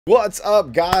What's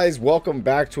up, guys? Welcome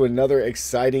back to another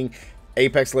exciting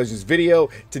Apex Legends video.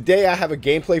 Today I have a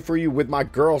gameplay for you with my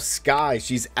girl Sky.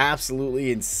 She's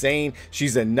absolutely insane.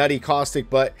 She's a nutty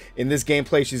caustic, but in this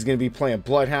gameplay she's going to be playing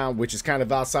Bloodhound, which is kind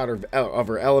of outside of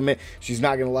her element. She's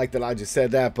not going to like that I just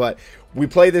said that, but we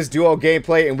play this duo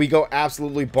gameplay and we go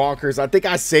absolutely bonkers. I think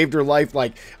I saved her life,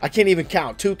 like, I can't even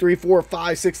count. 2, 3, 4,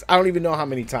 5, 6, I don't even know how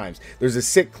many times. There's a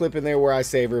sick clip in there where I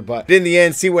save her, but in the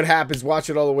end, see what happens. Watch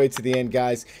it all the way to the end,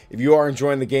 guys. If you are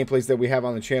enjoying the gameplays that we have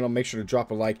on the channel, make sure to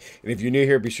drop a like. And if you're new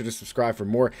here, be sure to subscribe for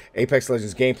more Apex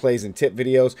Legends gameplays and tip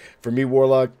videos. For me,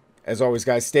 Warlock, as always,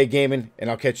 guys, stay gaming, and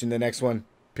I'll catch you in the next one.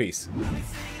 Peace.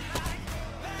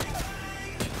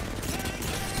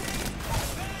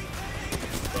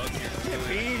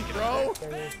 Bro.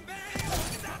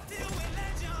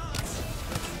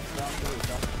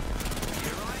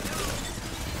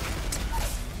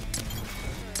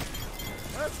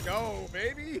 Let's go,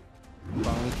 baby.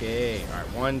 Okay. All right.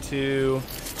 1, 2,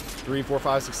 3, 4,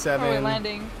 5, 6, 7. Where are we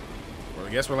landing? Well, I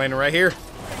guess we're landing right here.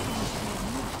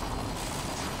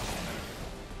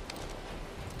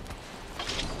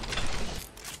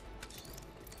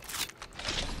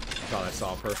 Thought I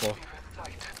saw purple.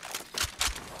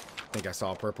 I think I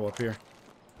saw purple up here.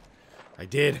 I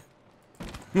did.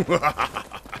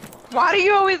 Why do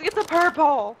you always get the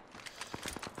purple?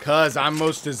 Cause I'm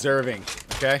most deserving.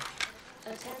 Okay.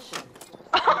 Attention.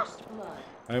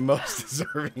 I'm most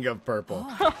deserving of purple.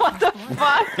 What the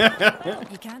fuck?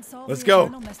 You can't solve Let's the go.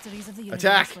 eternal mysteries of the universe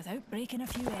Attack. without breaking a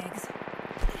few eggs.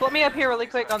 Put me up here really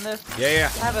quick on this.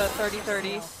 Yeah. I have a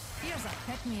 30-30. Here's a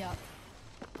pick me up.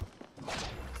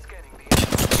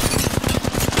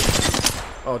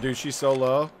 Oh, dude, she's so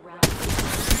low.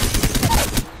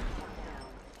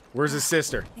 Where's his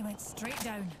sister? He went straight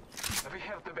down.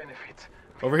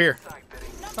 Over here.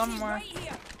 Somewhere. Right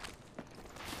here.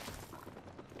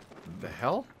 The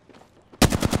hell?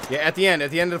 Yeah, at the end of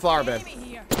the flower bed. Enemy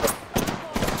here.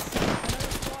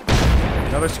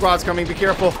 Another squad's coming. Be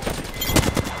careful.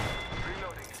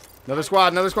 Another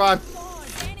squad. Oh,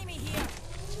 enemy here.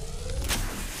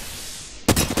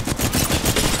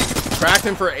 Cracked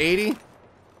him for 80.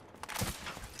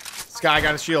 Sky, I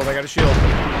got a shield.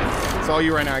 It's all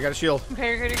you right now. I got a shield.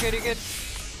 Okay, you're good.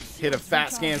 Hit a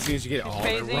fat scan as soon as you get it. Oh,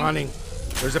 they're Phasing. running.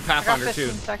 There's a I got Pathfinder 15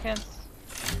 too. seconds.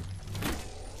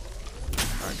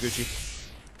 Alright, Gucci.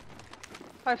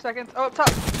 5 seconds. Oh, up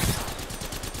top.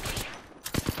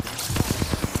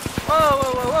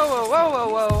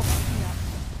 Whoa.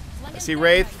 I see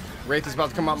Wraith. Wraith is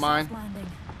about to come up mine. Landing.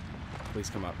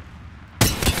 Please come up.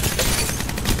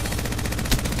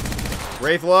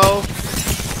 Wraith low.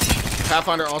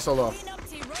 Pathfinder also low. Clean up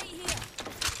to right here.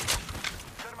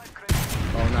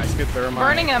 Oh, nice. Good thermite.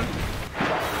 Burning him.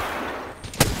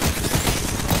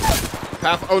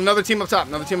 Oh, another team up top.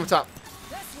 This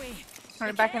way.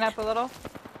 Alright, backing up a little.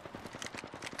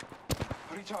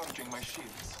 Recharging my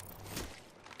shields.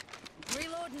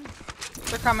 Reloading.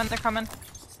 They're coming.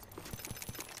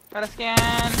 Gotta scan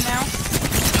now.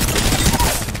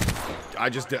 I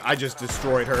just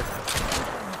destroyed her.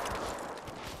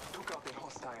 Took out the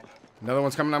hostile. Another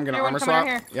one's coming. I'm gonna Here, one armor coming swap.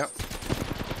 right here. Yep.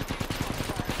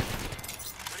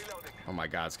 Oh my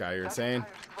God, Sky, you're insane.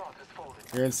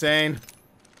 You're insane.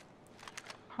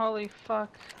 Holy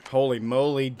fuck. Holy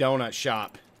moly, donut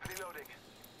shop.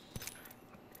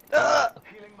 I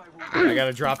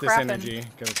gotta drop this Crapping. energy.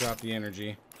 Gotta drop the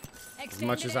energy. As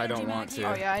much as I don't want to.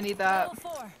 Oh yeah, I need that. Level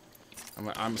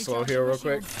 4. I'm slow here real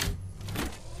quick.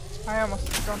 I almost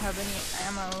don't have any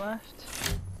ammo left.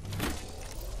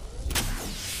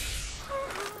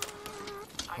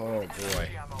 Oh boy.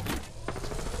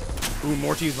 Ooh,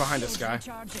 more teams behind us, Sky.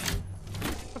 Recharging.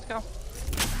 Let's go.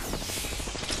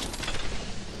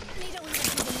 Need a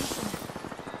rejuvenation.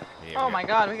 Yeah, Oh my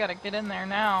God, we gotta get in there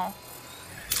now.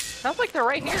 Sounds like they're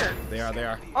right here. They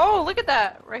are. Oh, look at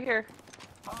that, right here.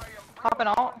 Popping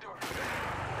alt.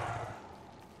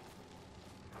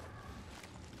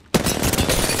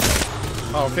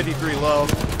 Oh, 53 low.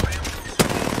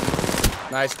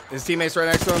 Nice. His teammates right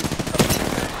next to him.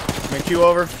 I'm gonna queue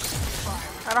over.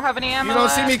 I don't have any ammo. You don't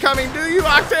see left. me coming, do you,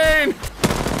 Octane?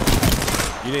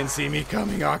 You didn't see me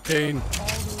coming, Octane.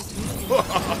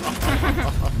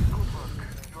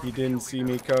 You didn't see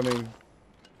me coming.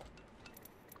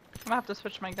 I'm gonna have to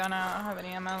switch my gun out. I don't have any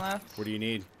ammo left. What do you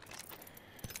need?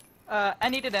 I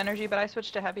needed energy, but I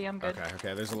switched to heavy. I'm good.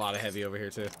 Okay. There's a lot of heavy over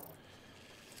here, too.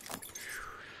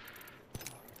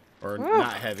 Or Woo.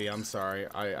 not heavy, I'm sorry.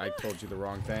 I told you the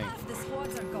wrong thing. The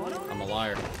squads are gone already. I'm a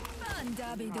liar. And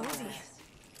Dabby Dozy.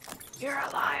 You're a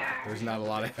liar. There's not a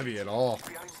lot of heavy at all.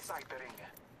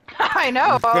 I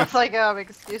know. I was like,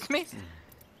 excuse me.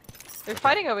 They're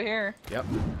fighting over here. Yep.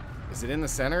 Is it in the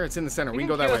center? It's in the center. You We can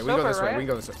go can that way. queue We can go us this over, way. We right? can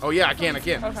go this way. Oh yeah, I can.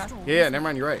 Okay. Yeah, never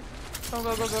mind. You're right. Go,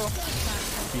 go, go, go.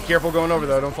 Be careful going over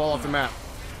though. Don't fall off the map.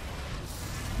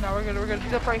 No, we're good. We're good.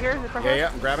 He's up right here. He's up right Yeah, here.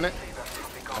 yeah. I'm grabbing it.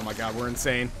 Oh my god, we're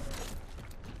insane.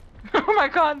 Oh my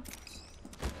god.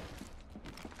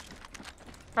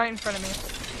 Right in front of me.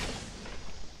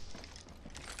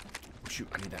 Shoot,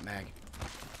 I need that mag.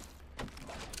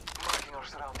 Marking our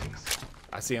surroundings.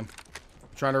 I see him.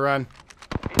 Trying to run.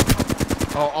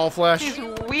 Oh, all flesh. He's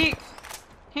weak.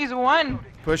 He's one.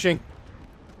 Pushing.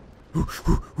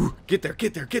 Get there,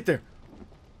 get there, get there.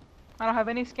 I don't have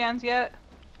any scans yet.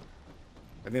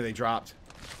 I think they dropped.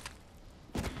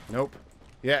 Nope.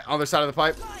 Yeah, other side of the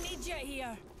pipe. I need you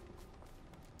here.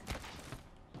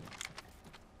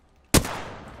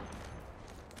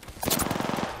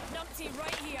 Numpty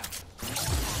right here.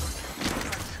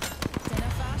 Dinna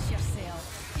fast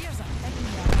yourself. Here's a thing.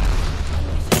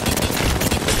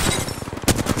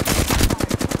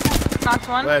 Knocked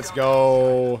one. Let's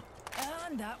go.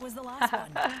 And that was the last one.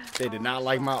 They did not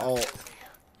like my ult.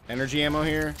 Energy ammo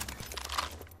here.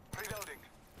 Reloading.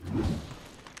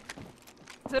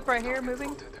 Zip right here,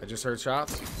 moving. I just heard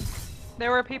shots.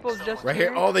 There were people just Right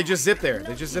here. Oh, they just zipped there.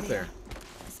 They just zipped there.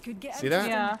 This could get See that?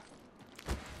 Yeah.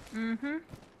 Mm-hmm.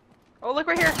 Oh, look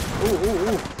right here. Ooh, ooh,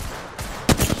 ooh.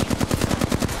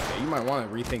 Yeah, you might want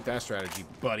to rethink that strategy,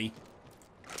 buddy.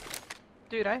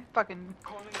 Dude, I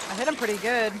hit him pretty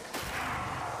good.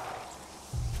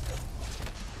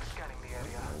 Scanning the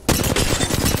area.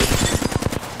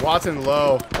 Watson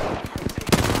low.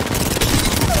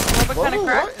 What kind of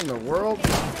crack? What in the world?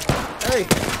 Hey.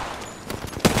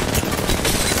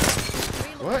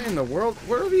 What in the world?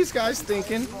 What are these guys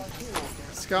thinking?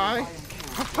 Sky?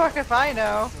 Fuck if I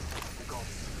know.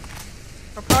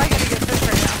 We're probably gonna get this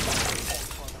right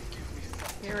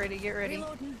now. Get ready, get ready.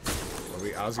 Reloading.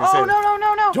 I was gonna say. Oh no no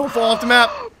no no! Don't fall off the map.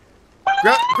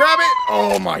 Grab it!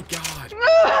 Oh my god!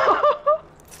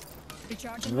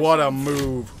 Recharging What a machines.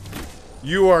 move!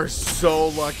 You are so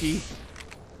lucky.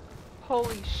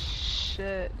 Holy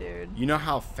shit, dude. You know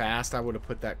how fast I would have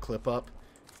put that clip up?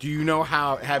 Do you know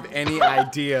have any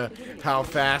idea how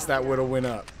fast that would have went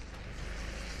up?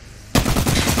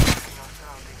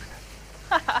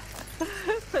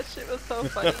 That shit was so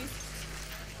funny.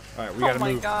 Alright, we gotta Oh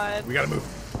my move. god. We gotta move.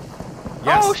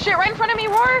 Yes! Oh shit, right in front of me,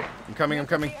 Roar! I'm coming, I'm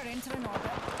coming. They're entering orbit.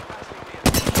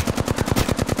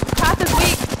 Path is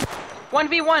weak.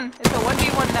 1v1. It's a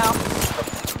 1v1 now.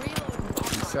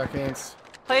 Reloading. 2 seconds.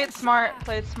 Play it smart.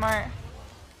 Play it smart.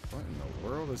 What in the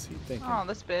world is he thinking? Oh,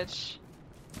 this bitch.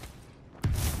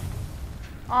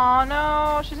 Oh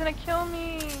no, she's gonna kill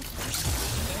me.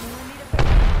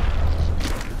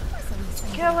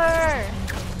 Kill her.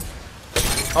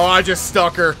 Oh, I just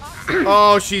stuck her.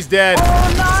 Oh, she's dead. Oh,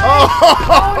 nice.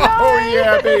 Oh,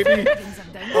 yeah, baby.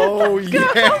 Oh,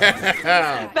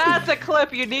 yeah. That's a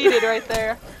clip you needed right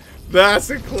there. That's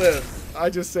a clip. I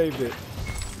just saved it.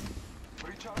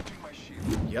 Recharging my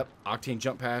shield. Yep, Octane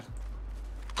jump pad.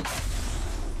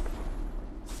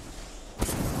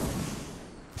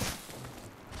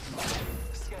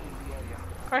 Scanning the area.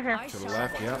 Right here. To the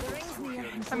left, yep.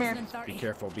 Come here. Be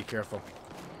careful, be careful.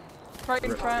 Right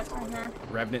in front. Right here.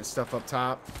 Revenant stuff up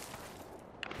top.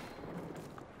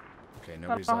 Okay, I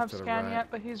nobody's don't off have to the scan right. yet,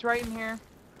 but he's right in here.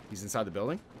 He's inside the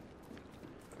building?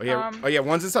 Oh yeah,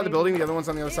 one's inside the maybe. building, the other one's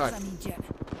on the other side.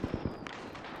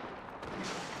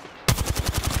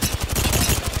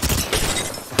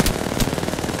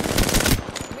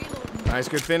 Nice,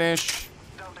 good finish.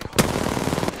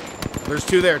 There's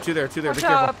two there. Be Up careful.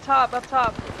 top, up top, up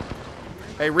top.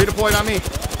 Hey, redeployed on me.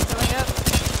 Filling up.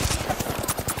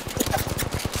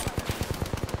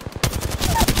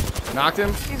 Knocked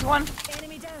him. He's one.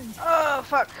 Enemy down. Oh,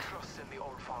 fuck. Trust in the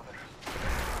All Father.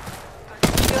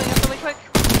 Healing up really quick.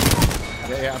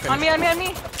 Yeah, I On finished. me, on me, on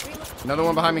me. Another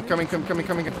one behind me. Coming.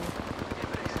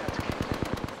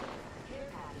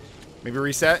 Maybe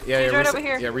reset? Yeah, He's yeah, right reset. over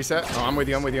here. Yeah, reset. Oh, I'm with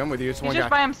you. It's He's one just guy.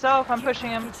 by himself. I'm pushing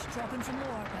him. It's dropping from the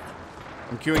orbit.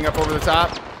 I'm queuing up over the top.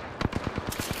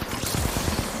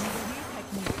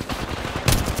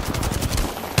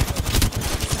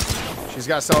 She's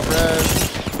got self-res.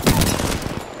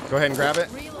 Go ahead and grab it.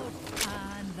 Reload.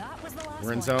 And that was the last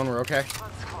We're in one. zone. We're okay.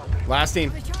 Last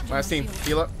team.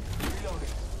 Heal up.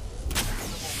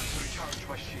 Recharge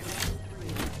my shield.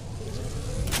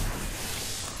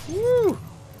 Woo!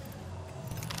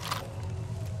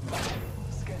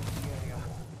 Scanning the area.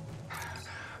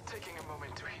 Taking a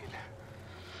moment to heal.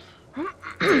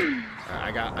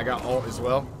 I got ult as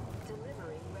well.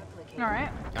 All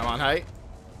right. I'm on height.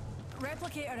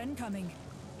 Replicator incoming.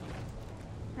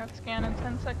 Got scan in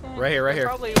 10 seconds. Right here, right They're here.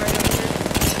 Probably right over here.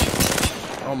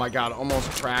 Oh my god, almost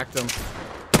cracked him.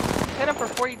 Hit him for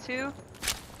 42.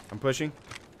 I'm pushing.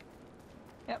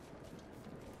 Yep.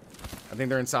 I think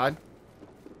they're inside.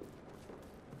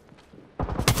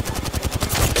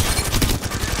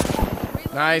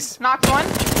 Nice. Knocked one.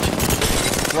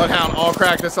 Bloodhound, all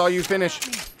cracked. That's all you finish.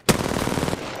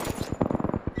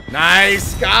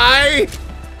 Nice, guy.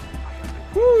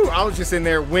 Woo, I was just in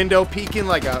there window peeking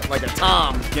like a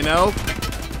Tom, you know?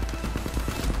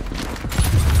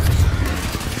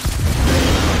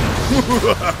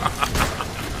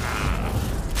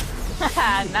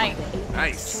 Nice.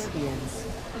 Nice. This is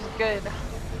good.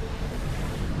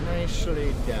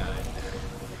 Nicely done.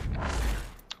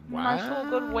 Wow. Nice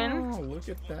little good win. Look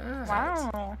at that.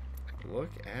 Wow. Look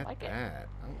at Like it. that.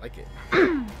 I like it.